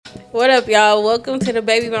What up, y'all? Welcome to the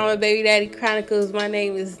Baby Mama Baby Daddy Chronicles. My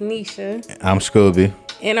name is Nisha, I'm Scooby.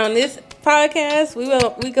 and on this podcast, we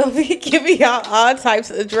gonna be giving y'all all types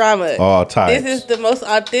of drama. All types. This is the most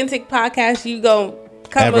authentic podcast you gonna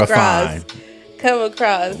come Ever across. find. Come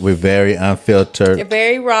across. We're very unfiltered. They're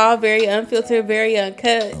very raw, very unfiltered, very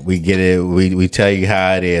uncut. We get it. We tell you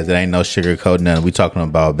how it is. It ain't no sugarcoat nothing. We talking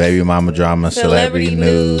about baby mama drama, celebrity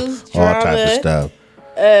news, all drama, type of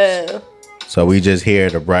stuff. So we just here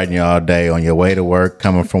to brighten you all day on your way to work,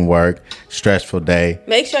 coming from work, stressful day.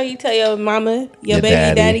 Make sure you tell your mama, your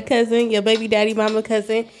baby daddy cousin, your baby daddy mama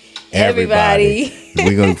cousin, everybody.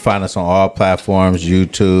 We're going to find us on all platforms,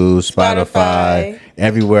 YouTube, Spotify,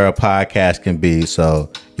 everywhere a podcast can be.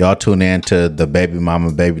 So y'all tune in to the Baby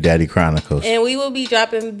Mama Baby Daddy Chronicles. And we will be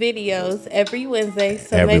dropping videos every Wednesday.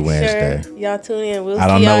 So every make Wednesday. Sure y'all tune in. We'll I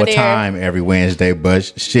don't see know y'all what there. time every Wednesday,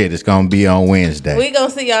 but shit, it's going to be on Wednesday. We going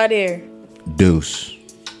to see y'all there. Deuce.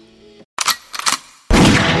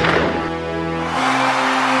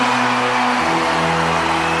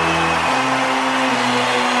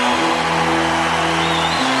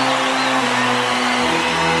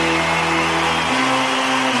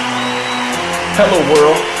 Hello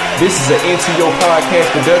world, this is an NTO podcast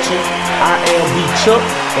production. I am B Chuck,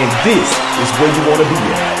 and this is where you want to be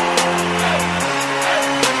at.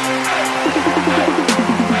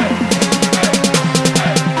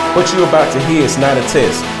 What you're about to hear is not a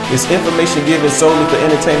test. It's information given solely for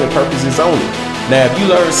entertainment purposes only. Now, if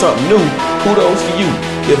you learned something new, kudos to you.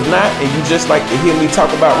 If not, and you just like to hear me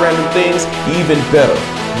talk about random things, even better.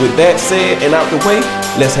 With that said and out the way,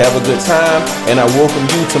 let's have a good time, and I welcome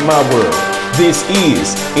you to my world. This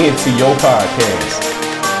is Into Your Podcast.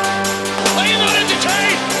 Are you not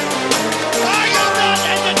entertained? Are you not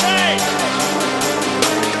entertained?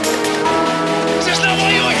 Is this not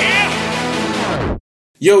why you are here?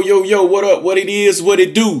 Yo, what up? What it is, what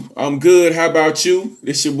it do? I'm good. How about you?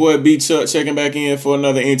 This your boy B Chuck checking back in for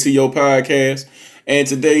another Into Your Podcast. And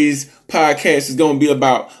today's podcast is going to be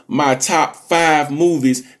about my top 5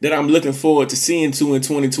 movies that I'm looking forward to seeing to in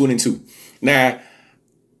 2022. Now,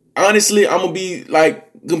 honestly, I'm going to be like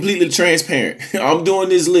completely transparent. I'm doing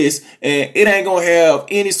this list and it ain't going to have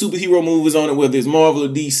any superhero movies on it, whether it's Marvel or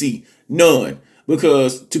DC. None.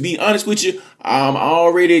 Because to be honest with you, I'm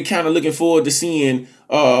already kind of looking forward to seeing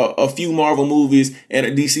a few Marvel movies and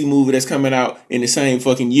a DC movie that's coming out in the same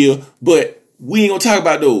fucking year. But we ain't gonna talk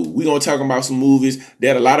about those. We gonna talk about some movies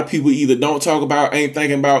that a lot of people either don't talk about, ain't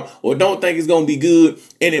thinking about, or don't think it's gonna be good.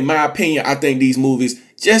 And in my opinion, I think these movies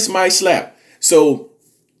just might slap. So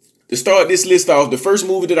to start this list off, the first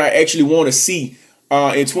movie that I actually want to see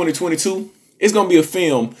in 2022 is gonna be a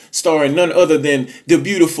film starring none other than the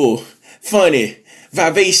beautiful, funny,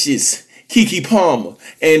 vivacious Keke Palmer.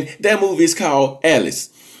 And that movie is called Alice.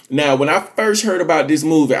 Now, when I first heard about this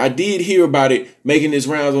movie, I did hear about it making its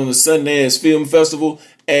rounds on the Sundance Film Festival,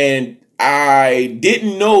 and I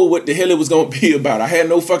didn't know what the hell it was going to be about. I had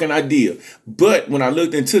no fucking idea. But when I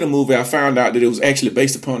looked into the movie, I found out that it was actually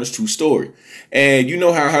based upon a true story. And you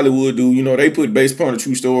know how Hollywood do, you know, they put based upon a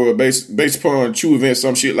true story or based upon true events,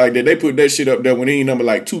 some shit like that. They put that shit up there when they ain't number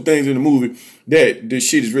like 2 things in the movie that this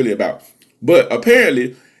shit is really about. But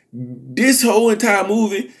apparently, this whole entire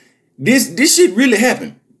movie, this shit really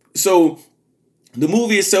happened. So the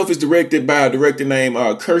movie itself is directed by a director named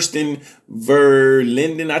Kirsten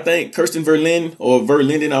Verlinden, I think. Kirsten Verlinden or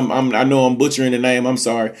Verlinden. I know I'm butchering the name. I'm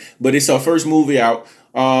sorry, but it's her first movie out.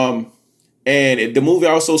 And the movie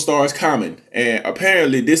also stars Common. And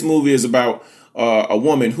apparently, this movie is about a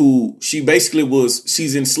woman who she's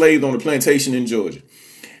enslaved on a plantation in Georgia,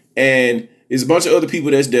 and there's a bunch of other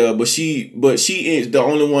people that's there, but she is the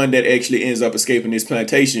only one that actually ends up escaping this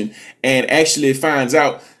plantation and actually finds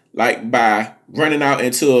out, like, by running out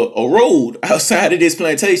into a road outside of this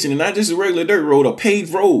plantation, and not just a regular dirt road, a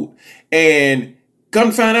paved road. And come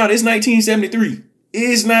to find out, it's 1973.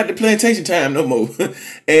 It's not the plantation time no more.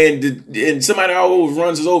 and somebody always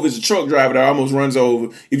runs us over. It's a truck driver that almost runs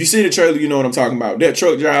over. If you see the trailer, you know what I'm talking about. That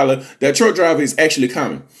truck driver is actually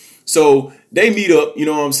Common. So they meet up, you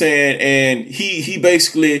know what I'm saying, and he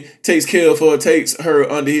basically takes care of her, takes her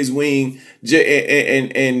under his wing,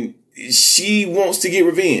 and she wants to get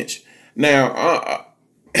revenge. Now,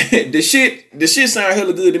 the shit sound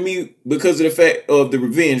hella good to me because of the fact of the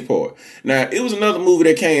revenge part. Now, it was another movie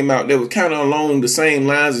that came out that was kind of along the same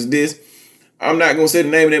lines as this. I'm not gonna say the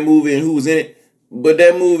name of that movie and who was in it, but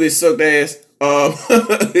that movie sucked ass.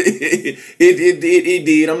 It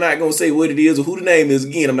did. I'm not gonna say what it is or who the name is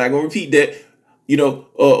again. I'm not gonna repeat that,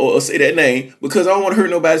 or say that name because I don't want to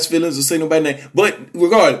hurt nobody's feelings or say nobody's name. But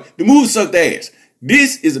regardless, the movie sucked ass.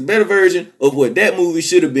 This is a better version of what that movie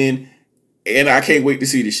should have been. and I can't wait to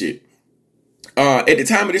see this shit. At the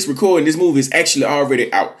time of this recording, this movie is actually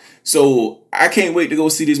already out. So I can't wait to go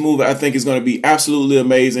see this movie. I think it's going to be absolutely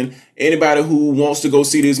amazing. Anybody who wants to go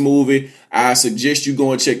see this movie, I suggest you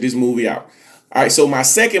go and check this movie out. All right, so my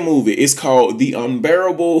second movie is called The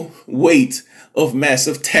Unbearable Weight of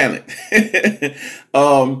Massive Talent.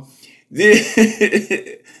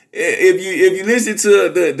 If you listen to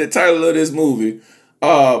the title of this movie,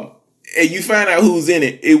 and you find out who's in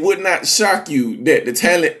it, it would not shock you that the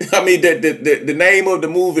talent, that the name of the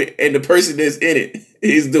movie and the person that's in it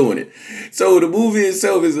is doing it. So the movie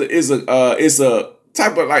itself is a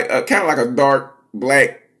type of kind of like a dark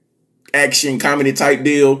black action comedy type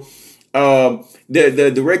deal.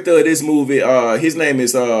 The director of this movie, his name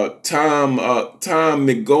is Tom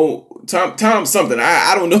something.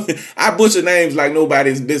 I don't know. I butcher names like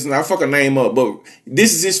nobody's business. I fuck a name up, but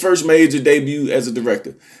this is his first major debut as a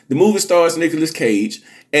director. The movie stars Nicolas Cage,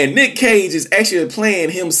 and Nick Cage is actually playing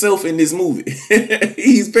himself in this movie.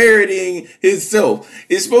 He's parodying himself.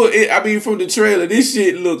 From the trailer, this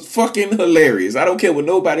shit looks fucking hilarious. I don't care what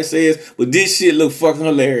nobody says, but this shit look fucking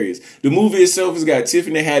hilarious. The movie itself has got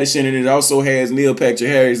Tiffany Haddish in it. It also has Neil Patrick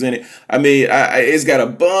Harris in it. It's got a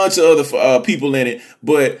bunch of other people in it,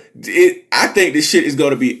 but I think this shit is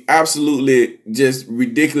going to be absolutely just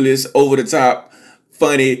ridiculous, over the top,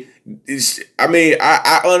 funny.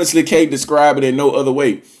 I honestly can't describe it in no other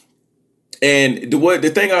way. And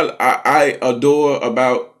the thing I adore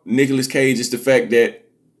about Nicolas Cage is the fact that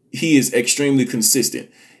he is extremely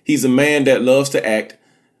consistent. He's a man that loves to act.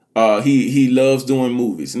 He loves doing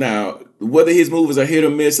movies. Now, whether his movies are hit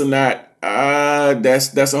or miss or not,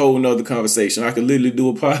 that's a whole nother conversation. I could literally do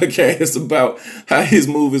a podcast about how his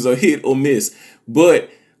movies are hit or miss. But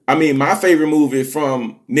my favorite movie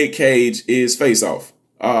from Nick Cage is Face Off.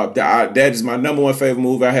 That is my number one favorite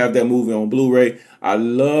movie. I have that movie on Blu-ray. I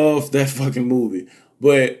love that fucking movie.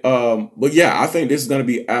 But yeah, I think this is going to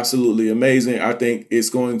be absolutely amazing. I think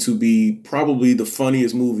it's going to be probably the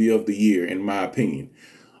funniest movie of the year, in my opinion.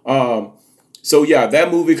 So yeah,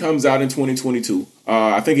 that movie comes out in 2022.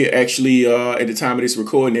 I think it actually, at the time of this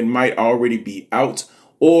recording, it might already be out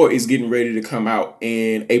or is getting ready to come out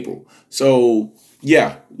in April. So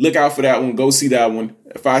yeah, look out for that one. Go see that one.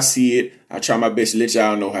 If I see it, I try my best to let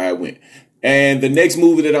y'all know how it went. And the next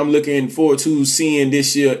movie that I'm looking forward to seeing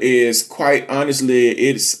this year is, quite honestly,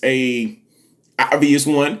 it's a obvious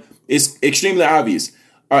one. It's extremely obvious.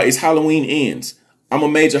 It's Halloween Ends. I'm a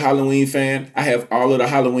major Halloween fan. I have all of the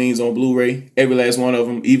Halloweens on Blu-ray, every last one of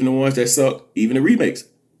them, even the ones that suck, even the remakes.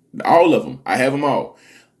 All of them. I have them all.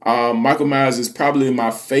 Michael Myers is probably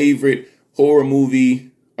my favorite horror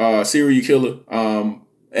movie serial killer.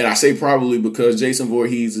 And I say probably because Jason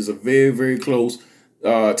Voorhees is a very, very close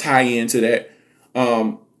tie-in to that.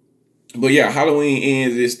 But yeah, Halloween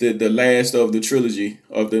Ends is the last of the trilogy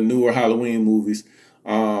of the newer Halloween movies.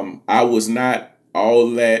 I was not all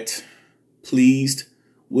that pleased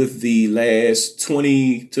with the last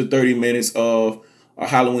 20 to 30 minutes of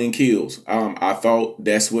Halloween Kills. I thought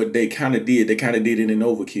that's what they kind of did. They kind of did it in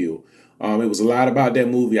overkill. It was a lot about that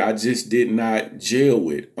movie I just did not gel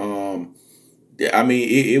with.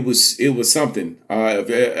 It was something.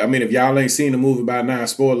 If y'all ain't seen the movie by now,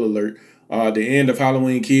 spoiler alert. The end of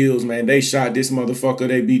Halloween Kills, man, they shot this motherfucker.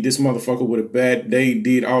 They beat this motherfucker with a bat. They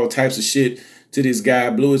did all types of shit to this guy,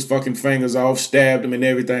 blew his fucking fingers off, stabbed him and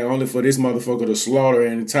everything, only for this motherfucker to slaughter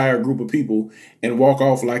an entire group of people and walk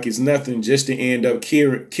off like it's nothing, just to end up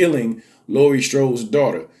killing Laurie Strode's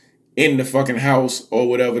daughter in the fucking house or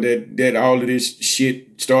whatever that all of this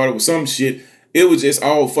shit started with. Some shit. It was just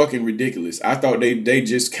all fucking ridiculous. I thought they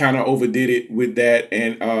just kind of overdid it with that.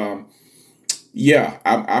 And yeah,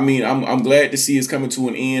 I'm glad to see it's coming to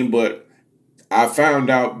an end, but I found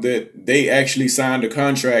out that they actually signed a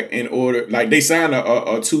contract in order, like they signed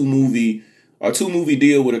a two movie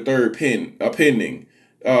deal with a third pending.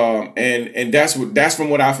 And that's from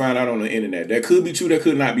what I found out on the internet. That could be true, that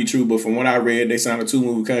could not be true, but from what I read, they signed a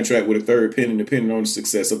 2-movie contract with a third pending, depending on the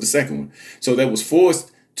success of the second one. So that was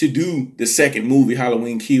forced to do the second movie,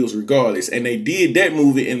 Halloween Kills, regardless. And they did that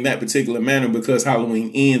movie in that particular manner because Halloween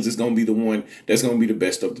Ends is going to be the one that's going to be the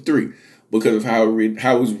best of the three because of how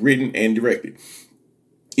it was written and directed.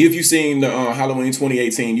 If you've seen the Halloween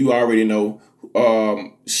 2018, you already know.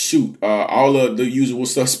 All of the usual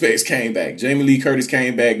suspects came back. Jamie Lee Curtis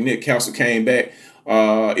came back. Nick Castle came back.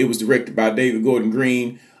 It was directed by David Gordon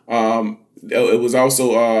Green. It was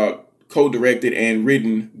also co-directed and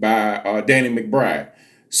written by Danny McBride.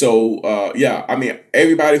 So,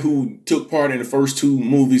 everybody who took part in the first two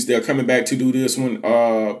movies, they're coming back to do this one,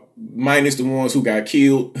 minus the ones who got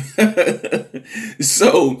killed.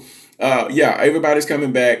 So, everybody's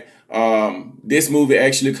coming back. This movie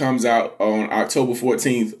actually comes out on October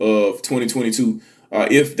 14th of 2022,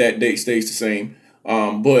 if that date stays the same.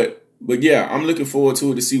 But yeah, I'm looking forward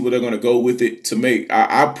to it to see where they're going to go with it.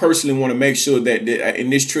 I personally want to make sure that in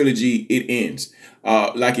this trilogy it ends,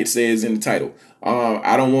 like it says in the title.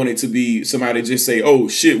 I don't want it to be somebody just say, "Oh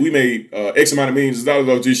shit, we made X amount of millions of dollars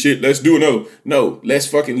off this shit. Let's do another." No, let's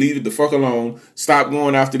fucking leave it the fuck alone. Stop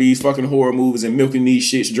going after these fucking horror movies and milking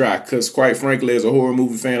these shits dry. Cause quite frankly, as a horror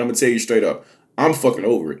movie fan, I'm gonna tell you straight up, I'm fucking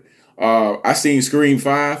over it. I seen Scream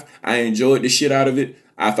 5. I enjoyed the shit out of it.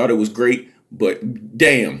 I thought it was great, but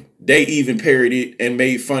damn, they even parodied and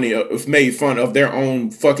made fun of their own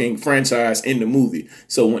fucking franchise in the movie.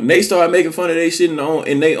 So when they start making fun of their shit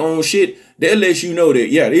in their own shit, they'll let you know that,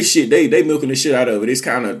 yeah, this shit, they milking the shit out of it. It's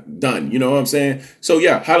kind of done. You know what I'm saying? So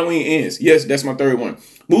yeah, Halloween Ends. Yes, that's my third one.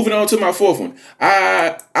 Moving on to my fourth one.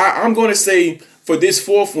 I'm going to say for this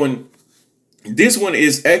fourth one, this one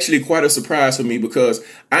is actually quite a surprise for me because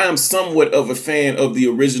I am somewhat of a fan of the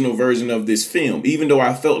original version of this film. Even though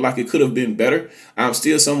I felt like it could have been better, I'm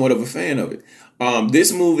still somewhat of a fan of it.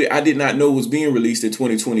 This movie I did not know was being released in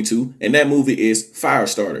 2022, and that movie is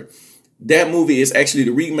Firestarter. That movie is actually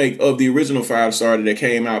the remake of the original Firestarter that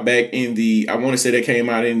came out back in I want to say that came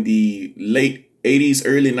out in the late 80s,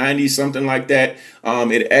 early 90s, something like that.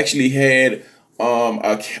 It actually had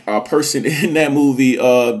a person in that movie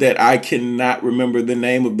that I cannot remember the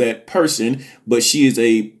name of that person, but she is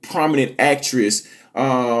a prominent actress.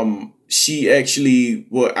 She actually,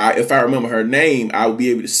 if I remember her name, I would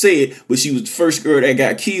be able to say it, but she was the first girl that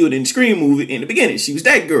got killed in the Scream movie in the beginning. She was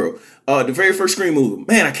that girl. The very first Scream movie.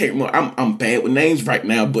 Man, I can't remember. I'm bad with names right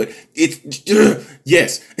now, but it's,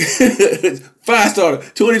 yes.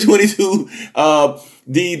 Firestarter 2022.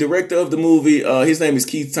 The director of the movie, his name is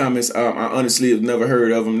Keith Thomas. I honestly have never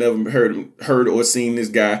heard of him, never heard or seen this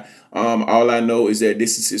guy. All I know is that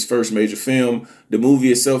this is his first major film. The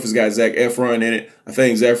movie itself has got Zac Efron in it. I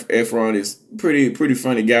think Zac Efron is pretty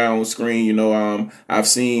funny guy on screen. You know, I've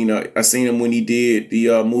seen him when he did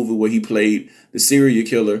the movie where he played the serial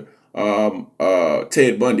killer,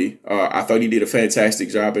 Ted Bundy. I thought he did a fantastic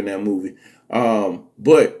job in that movie.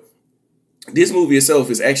 But this movie itself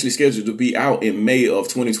is actually scheduled to be out in May of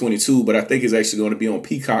 2022, but I think it's actually going to be on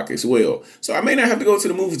Peacock as well. So I may not have to go to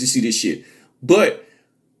the movies to see this shit. But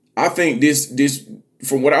I think this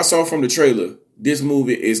from what I saw from the trailer, this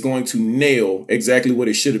movie is going to nail exactly what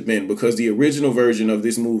it should have been, because the original version of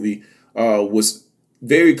this movie was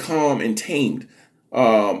very calm and tamed.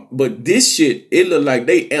 But this shit, it looked like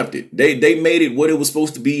they amped it. They made it what it was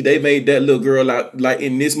supposed to be. They made that little girl out like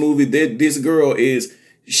in this movie. This girl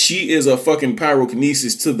she is a fucking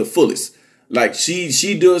pyrokinesis to the fullest. Like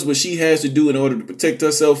she does what she has to do in order to protect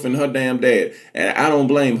herself and her damn dad. And I don't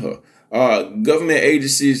blame her. Government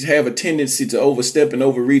agencies have a tendency to overstep and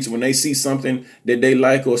overreach when they see something that they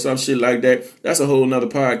like or some shit like that. That's a whole nother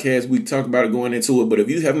podcast. We talk about it going into it. But if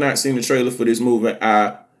you have not seen the trailer for this movie,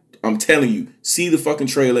 I'm telling you, see the fucking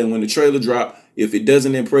trailer. And when the trailer drop, if it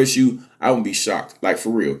doesn't impress you, I would be shocked. Like, for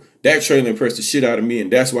real. That trailer impressed the shit out of me,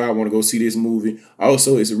 and that's why I want to go see this movie.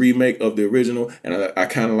 Also, it's a remake of the original, and I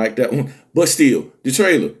kind of like that one. But still, the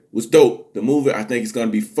trailer was dope. The movie, I think, is going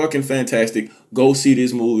to be fucking fantastic. Go see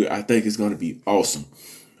this movie. I think it's going to be awesome.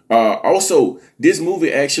 Also, this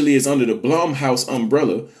movie actually is under the Blumhouse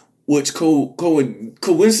umbrella, which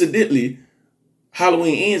coincidentally,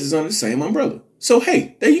 Halloween Ends is under the same umbrella. So,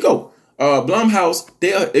 hey, there you go. Blumhouse,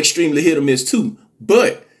 they are extremely hit or miss too.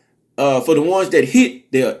 But for the ones that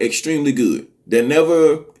hit, they are extremely good. They're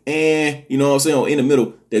never, you know what I'm saying, in the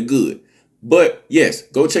middle, they're good. But yes,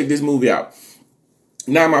 go check this movie out.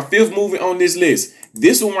 Now, my fifth movie on this list,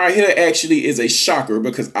 this one right here actually is a shocker,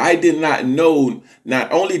 because I did not know,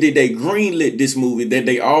 not only did they greenlit this movie, that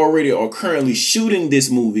they already are currently shooting this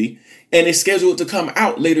movie, and it's scheduled to come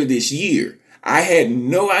out later this year. I had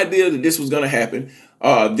no idea that this was going to happen.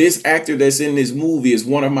 This actor that's in this movie is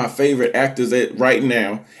one of my favorite actors right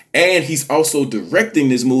now. And he's also directing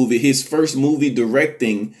this movie. His first movie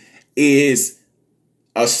directing is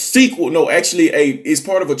a sequel. No, actually, it's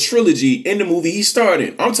part of a trilogy in the movie he starred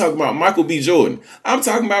in. I'm talking about Michael B. Jordan. I'm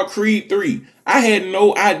talking about Creed 3. I had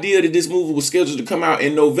no idea that this movie was scheduled to come out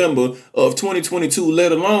in November of 2022,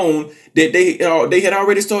 let alone that they had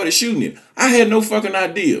already started shooting it. I had no fucking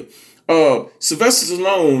idea. Sylvester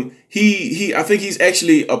Stallone, I think he's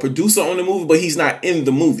actually a producer on the movie, but he's not in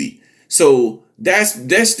the movie. So that's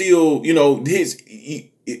still, you know,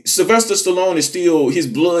 Sylvester Stallone is still, his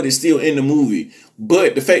blood is still in the movie.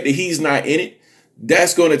 But the fact that he's not in it,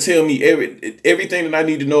 that's going to tell me everything that I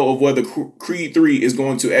need to know of whether Creed 3 is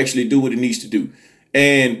going to actually do what it needs to do.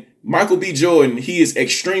 And Michael B. Jordan, he is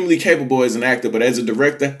extremely capable as an actor, but as a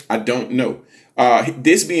director, I don't know.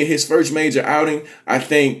 This being his first major outing, I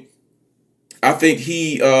think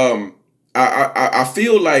he I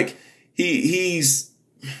feel like he's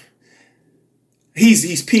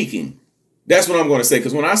peaking. That's what I'm going to say.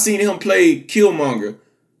 Because when I seen him play Killmonger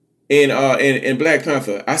in Black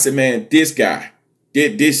Panther, I said, man, this guy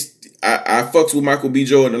did this. I fucked with Michael B.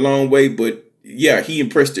 Jordan a long way, but yeah, he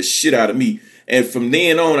impressed the shit out of me. And from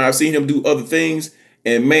then on, I've seen him do other things.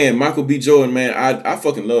 And man, Michael B. Jordan, man, I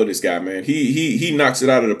fucking love this guy, man. He knocks it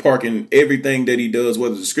out of the park in everything that he does,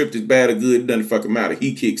 whether the script is bad or good, it doesn't fucking matter.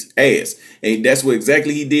 He kicks ass. And that's what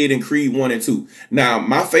exactly he did in Creed 1 and 2. Now,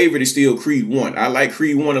 my favorite is still Creed 1. I like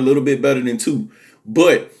Creed 1 a little bit better than 2.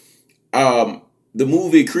 But the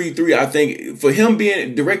movie Creed 3, I think for him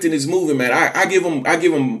directing this movie, man, I give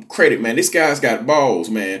him credit, man. This guy's got balls,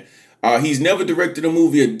 man. He's never directed a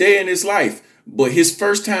movie a day in his life. But his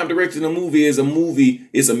first time directing a movie is a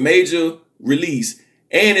major release,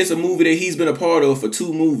 and it's a movie that he's been a part of for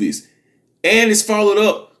 2 movies. And it's followed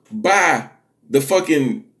up by the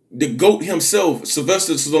GOAT himself,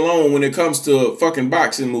 Sylvester Stallone, when it comes to fucking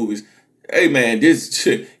boxing movies. Hey man, this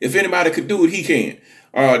if anybody could do it, he can.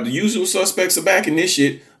 The usual suspects are back in this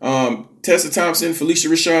shit. Tessa Thompson, Felicia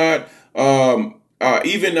Rashad,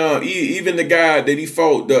 even the guy that he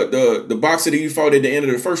fought, the boxer that he fought at the end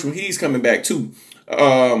of the first one, he's coming back too.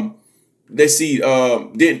 Let's see.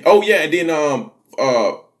 The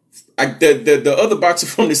other boxer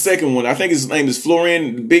from the second one, I think his name is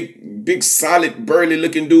Florian, big solid burly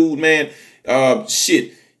looking dude, man.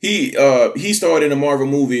 He starred in a Marvel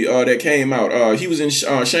movie that came out. He was in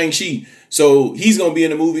Shang-Chi, so he's gonna be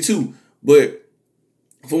in the movie too. But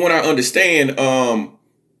from what I understand,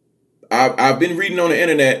 I've been reading on the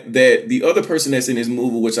internet that the other person that's in this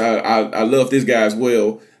movie, which I love this guy as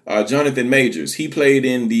well, Jonathan Majors. He played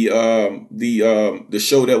in the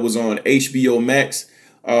show that was on HBO Max.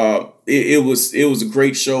 It was a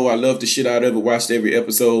great show. I loved the shit out of it. Watched every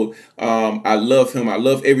episode. I love him. I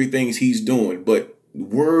love everything he's doing. But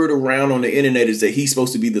word around on the internet is that he's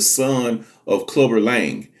supposed to be the son of Clubber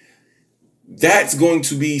Lang. That's going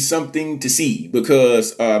to be something to see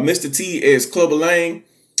because Mr. T as Clubber Lang.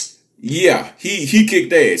 Yeah, he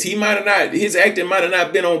kicked ass. His acting might have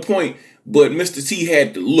not been on point, but Mr. T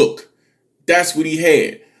had the look. That's what he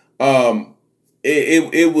had.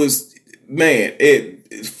 It was, man,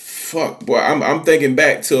 fuck, boy. I'm thinking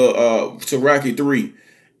back to Rocky 3.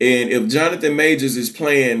 And if Jonathan Majors is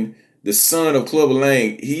playing the son of Clubber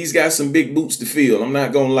Lang, he's got some big boots to fill. I'm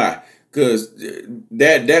not gonna lie. Cause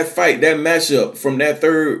that fight, that matchup from that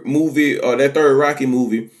third movie or that third Rocky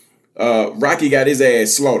movie, Rocky got his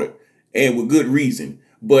ass slaughtered. And with good reason.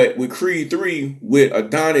 But with Creed 3, with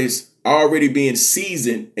Adonis already being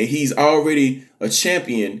seasoned and he's already a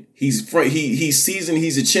champion, he's seasoned,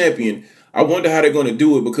 he's a champion. I wonder how they're going to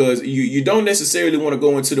do it because you don't necessarily want to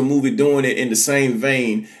go into the movie doing it in the same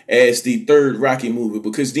vein as the third Rocky movie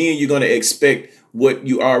because then you're going to expect what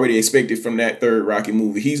you already expected from that third Rocky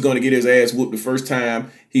movie. He's going to get his ass whooped the first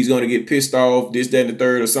time. He's going to get pissed off, this, that, and the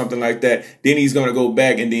third or something like that. Then he's going to go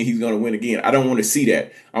back and then he's going to win again. I don't want to see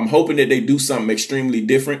that. I'm hoping that they do something extremely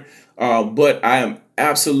different. But I am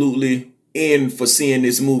absolutely in for seeing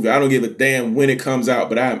this movie. I don't give a damn when it comes out,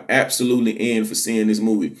 but I am absolutely in for seeing this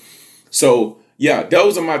movie. So, yeah,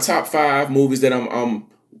 those are my top 5 movies that I'm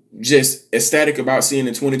just ecstatic about seeing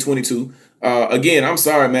in 2022. Again, I'm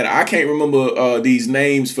sorry, man. I can't remember these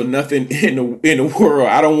names for nothing in the world.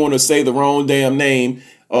 I don't want to say the wrong damn name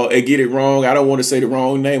and get it wrong. I don't want to say the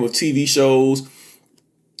wrong name of TV shows.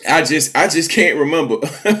 I just can't remember.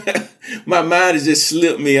 My mind has just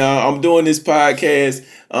slipped me. I'm doing this podcast.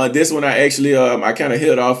 This one I actually I kind of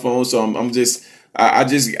held off on, so I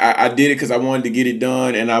did it because I wanted to get it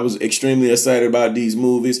done, and I was extremely excited about these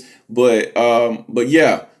movies. But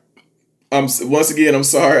yeah. Once again, I'm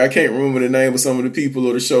sorry. I can't remember the name of some of the people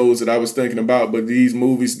or the shows that I was thinking about. But these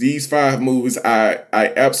 5 movies, I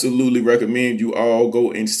absolutely recommend you all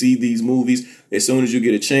go and see these movies as soon as you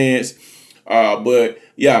get a chance. But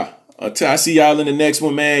yeah, until I see y'all in the next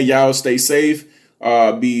one, man, y'all stay safe.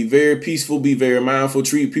 Be very peaceful. Be very mindful.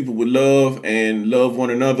 Treat people with love and love one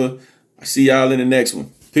another. I see y'all in the next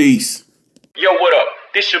one. Peace. Yo, what up?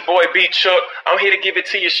 This your boy B Chuck. I'm here to give it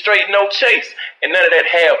to you straight, no chase, and none of that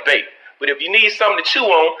half bait. But if you need something to chew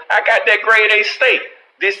on, I got that grade A steak.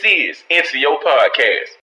 This is Into Your Podcast.